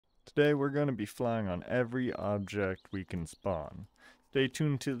Today we're going to be flying on every object we can spawn. Stay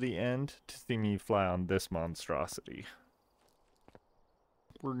tuned to the end to see me fly on this monstrosity.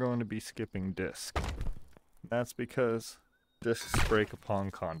 We're going to be skipping disc. That's because discs break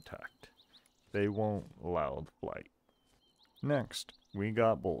upon contact. They won't allow the flight. Next, we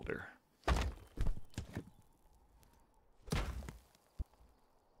got boulder.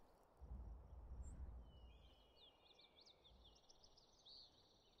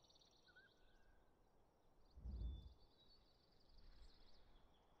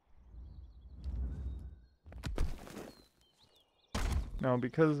 Now,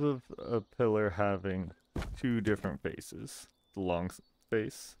 because of a pillar having two different faces, the long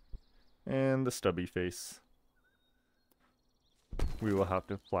face and the stubby face, we will have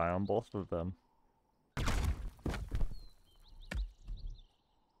to fly on both of them.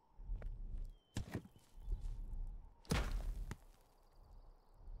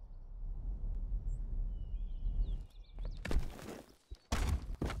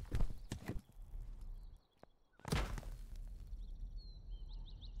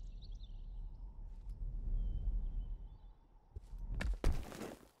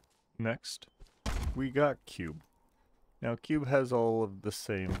 Next, we got cube. Now cube has all of the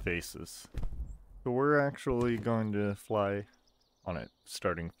same faces, so we're actually going to fly on it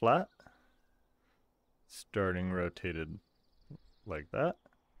starting flat, starting rotated like that,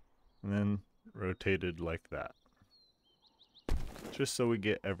 and then rotated like that, just so we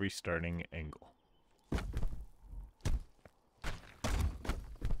get every starting angle.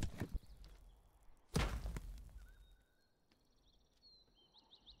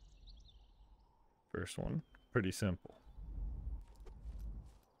 First one, pretty simple.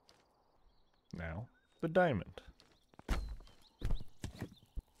 Now, the diamond.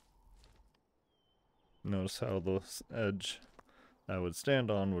 Notice how the edge I would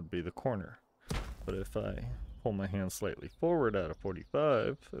stand on would be the corner. But if I pull my hand slightly forward at a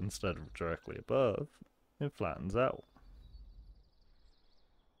 45 instead of directly above, it flattens out.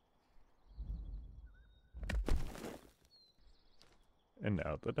 And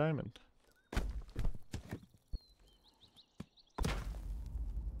now the diamond.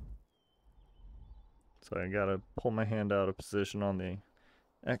 So I gotta pull my hand out of position on the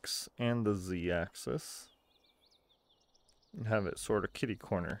X and the Z axis and have it sort of kitty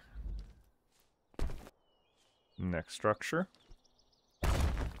corner. Next structure,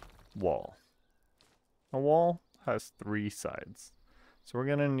 wall. A wall has three sides, so we're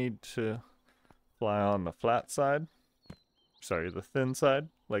gonna need to fly on the flat side, the thin side,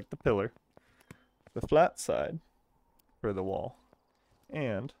 like the pillar, the flat side for the wall,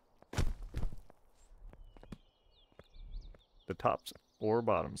 and the top or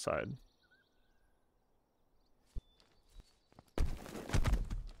bottom side.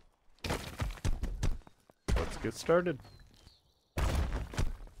 Let's get started.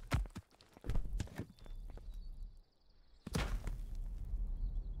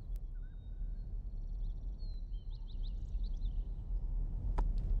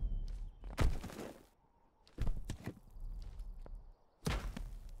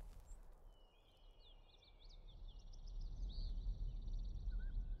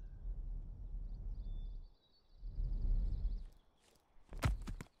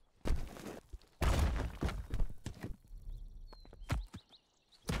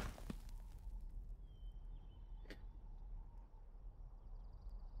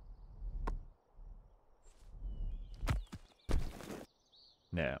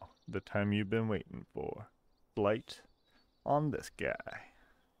 Now, the time you've been waiting for. Flight on this guy.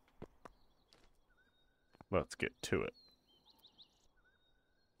 Let's get to it.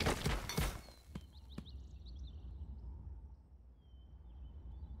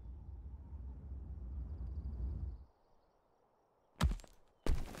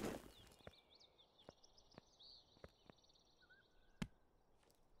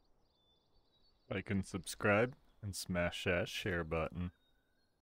 Like and subscribe and smash that share button.